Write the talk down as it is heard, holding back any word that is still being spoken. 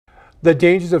The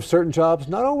dangers of certain jobs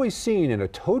not always seen, and a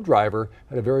tow driver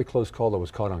had a very close call that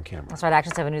was caught on camera. That's right.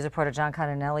 Action 7 News reporter John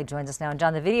Cardinelli joins us now. And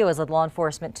John, the video has led law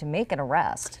enforcement to make an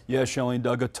arrest. Yeah, Shelley and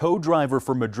Doug, a tow driver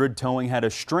for Madrid Towing had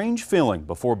a strange feeling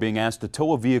before being asked to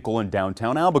tow a vehicle in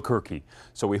downtown Albuquerque.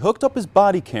 So he hooked up his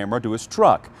body camera to his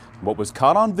truck. What was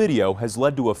caught on video has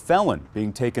led to a felon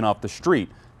being taken off the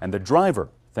street, and the driver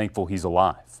thankful he's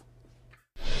alive.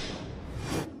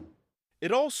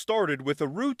 It all started with a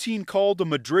routine call to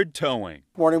Madrid Towing.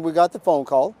 Morning, we got the phone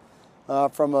call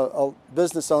from a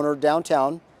business owner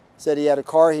downtown. Said he had a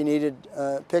car he needed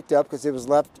picked up because it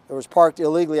was parked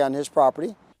illegally on his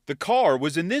property. The car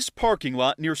was in this parking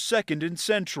lot near 2nd and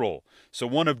Central, so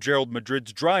one of Gerald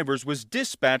Madrid's drivers was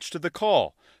dispatched to the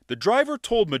call. The driver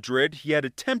told Madrid he had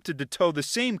attempted to tow the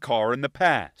same car in the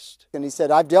past. And he said,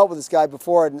 I've dealt with this guy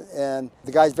before, and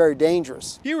the guy's very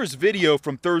dangerous. Here is video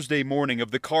from Thursday morning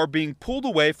of the car being pulled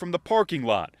away from the parking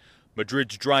lot.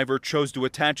 Madrid's driver chose to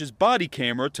attach his body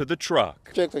camera to the truck. In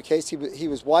this particular case, he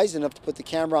was wise enough to put the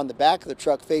camera on the back of the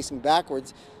truck facing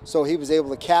backwards, so he was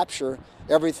able to capture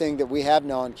everything that we have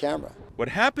now on camera. What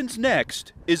happens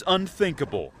next is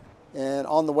unthinkable. And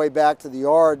on the way back to the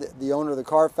yard, the owner of the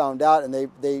car found out, and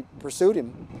they pursued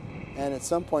him, and at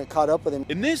some point caught up with him.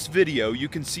 In this video, you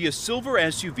can see a silver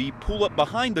SUV pull up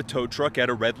behind the tow truck at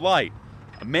a red light.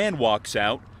 A man walks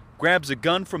out, grabs a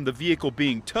gun from the vehicle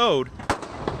being towed,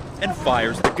 and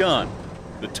fires the gun.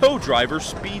 The tow driver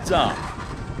speeds up.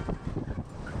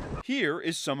 Here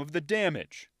is some of the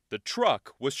damage. The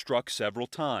truck was struck several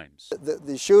times.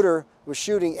 The shooter was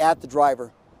shooting at the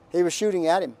driver. He was shooting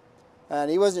at him. And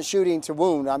he wasn't shooting to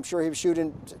wound. I'm sure he was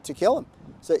shooting to kill him.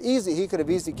 So he could have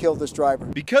easily killed this driver.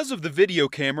 Because of the video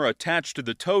camera attached to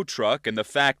the tow truck and the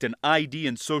fact an ID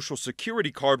and social security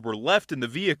card were left in the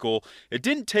vehicle, it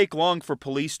didn't take long for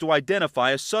police to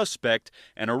identify a suspect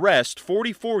and arrest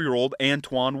 44-year-old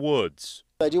Antoine Woods.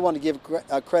 I do want to give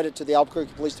credit to the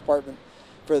Albuquerque Police Department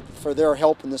for their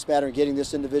help in this matter and getting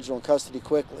this individual in custody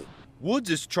quickly.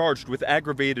 Woods is charged with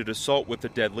aggravated assault with a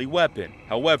deadly weapon.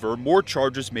 However, more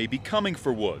charges may be coming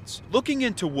for Woods. Looking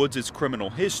into Woods' criminal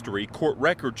history, court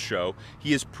records show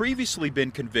he has previously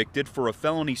been convicted for a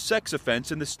felony sex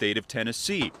offense in the state of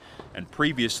Tennessee and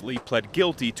previously pled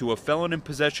guilty to a felon in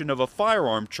possession of a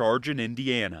firearm charge in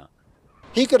Indiana.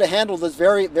 He could have handled this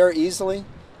very, very easily.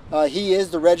 He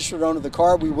is the registered owner of the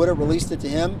car. We would have released it to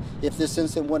him if this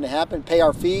incident wouldn't have happened. Pay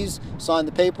our fees, sign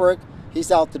the paperwork,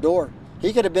 he's out the door.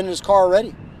 He could have been in his car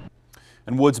already.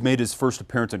 And Woods made his first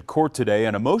appearance in court today,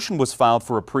 and a motion was filed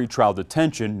for a pretrial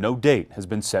detention. No date has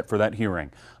been set for that hearing.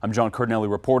 I'm John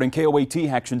Cardinelli reporting, KOAT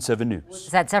Action 7 News.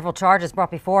 He's had several charges brought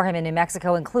before him in New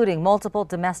Mexico, including multiple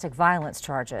domestic violence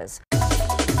charges.